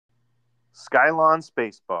Skylon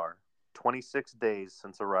Spacebar, 26 days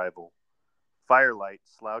since arrival. Firelight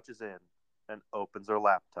slouches in and opens her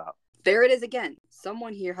laptop. There it is again.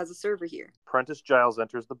 Someone here has a server here. Prentice Giles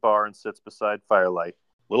enters the bar and sits beside Firelight.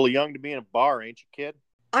 Little young to be in a bar, ain't you, kid?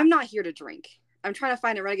 I'm not here to drink. I'm trying to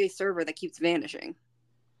find a reggae server that keeps vanishing.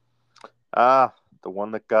 Ah, the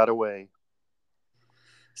one that got away.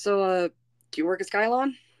 So, do you work at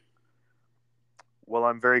Skylon? Well,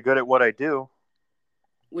 I'm very good at what I do.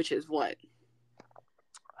 Which is what?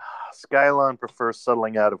 Skylon prefers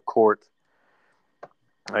settling out of court.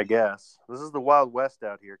 I guess. This is the Wild West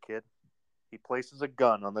out here, kid. He places a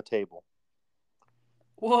gun on the table.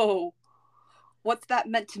 Whoa. What's that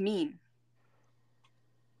meant to mean?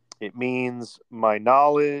 It means my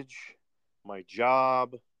knowledge, my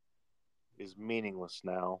job is meaningless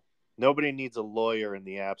now. Nobody needs a lawyer in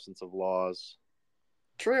the absence of laws.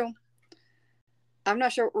 True. I'm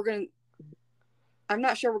not sure we're gonna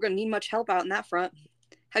need much help out in that front.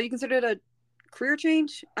 Have you considered a career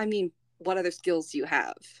change? I mean, what other skills do you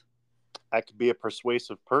have? I could be a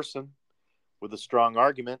persuasive person with a strong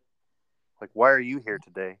argument. Like, why are you here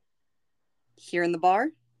today? Here in the bar?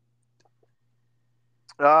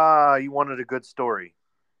 Ah, you wanted a good story.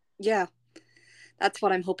 Yeah, that's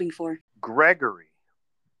what I'm hoping for. Gregory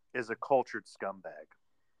is a cultured scumbag.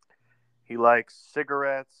 He likes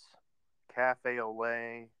cigarettes, cafe au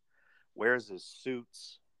lait, wears his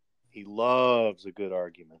suits. He loves a good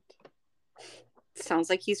argument. Sounds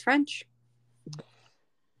like he's French.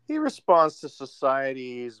 He responds to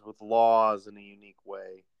societies with laws in a unique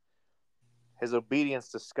way. His obedience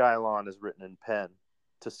to Skylon is written in pen,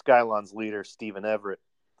 to Skylon's leader, Stephen Everett.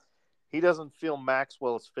 He doesn't feel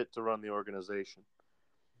Maxwell is fit to run the organization.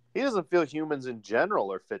 He doesn't feel humans in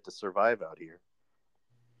general are fit to survive out here.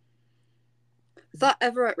 Thought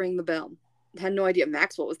Everett rang the bell. Had no idea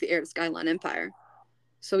Maxwell was the heir to Skylon Empire.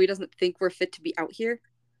 So he doesn't think we're fit to be out here?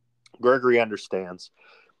 Gregory understands.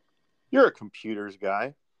 You're a computers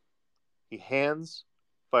guy. He hands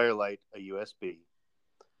Firelight a USB.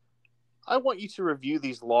 I want you to review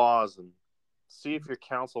these laws and see if your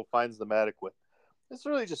council finds them adequate. It's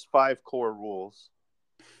really just 5 core rules.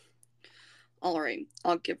 All right,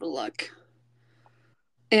 I'll give it a look.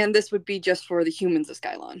 And this would be just for the humans of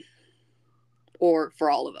Skylon. Or for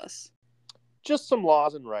all of us. Just some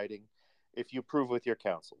laws in writing, if you approve with your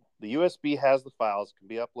council. The USB has the files, can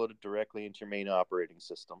be uploaded directly into your main operating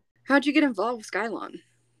system. How'd you get involved with Skylon?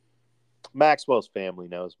 Maxwell's family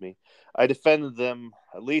knows me. I defended them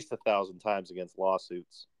at least 1,000 times against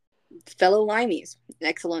lawsuits. Fellow Limeys.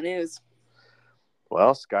 Excellent news.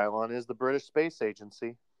 Well, Skylon is the British Space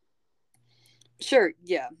Agency. Sure,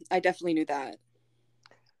 yeah, I definitely knew that.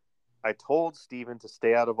 I told Steven to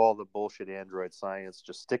stay out of all the bullshit android science.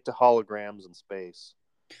 Just stick to holograms and space.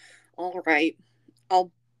 All right.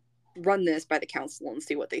 I'll run this by the council and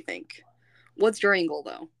see what they think. What's your angle,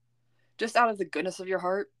 though? Just out of the goodness of your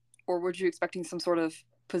heart? Or were you expecting some sort of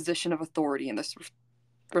position of authority in this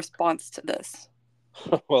response to this?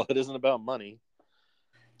 Well, it isn't about money.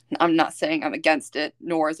 I'm not saying I'm against it,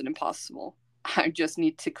 nor is it impossible. I just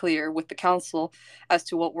need to clear with the council as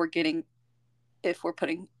to what we're getting if we're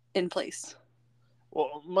putting in place.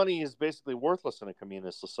 Well, money is basically worthless in a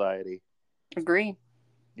communist society. Agree.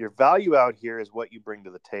 Your value out here is what you bring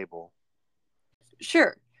to the table.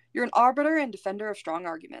 Sure. You're an arbiter and defender of strong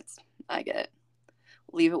arguments. I get it.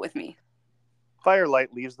 Leave it with me.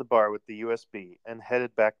 Firelight leaves the bar with the USB and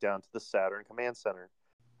headed back down to the Saturn Command Center.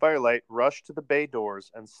 Firelight rushed to the bay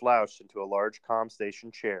doors and slouched into a large comm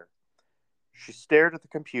station chair. She stared at the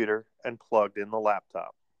computer and plugged in the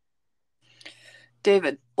laptop.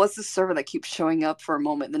 David, what's the server that keeps showing up for a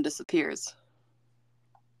moment and then disappears?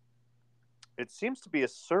 It seems to be a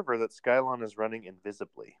server that Skylon is running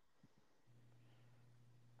invisibly.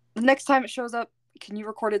 The next time it shows up, can you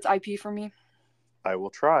record its IP for me? I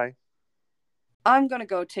will try. I'm gonna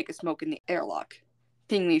go take a smoke in the airlock.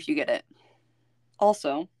 Ping me if you get it.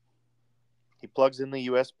 Also, he plugs in the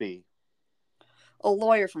USB. A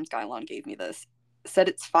lawyer from Skylon gave me this. Said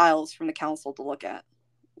it's files from the council to look at.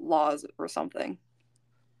 Laws or something.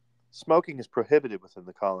 Smoking is prohibited within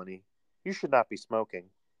the colony. You should not be smoking.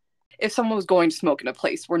 If someone was going to smoke in a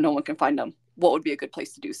place where no one can find them, what would be a good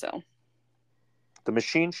place to do so? The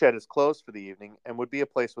machine shed is closed for the evening and would be a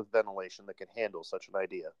place with ventilation that can handle such an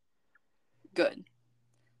idea. Good.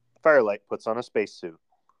 Firelight puts on a spacesuit.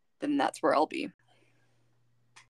 Then that's where I'll be.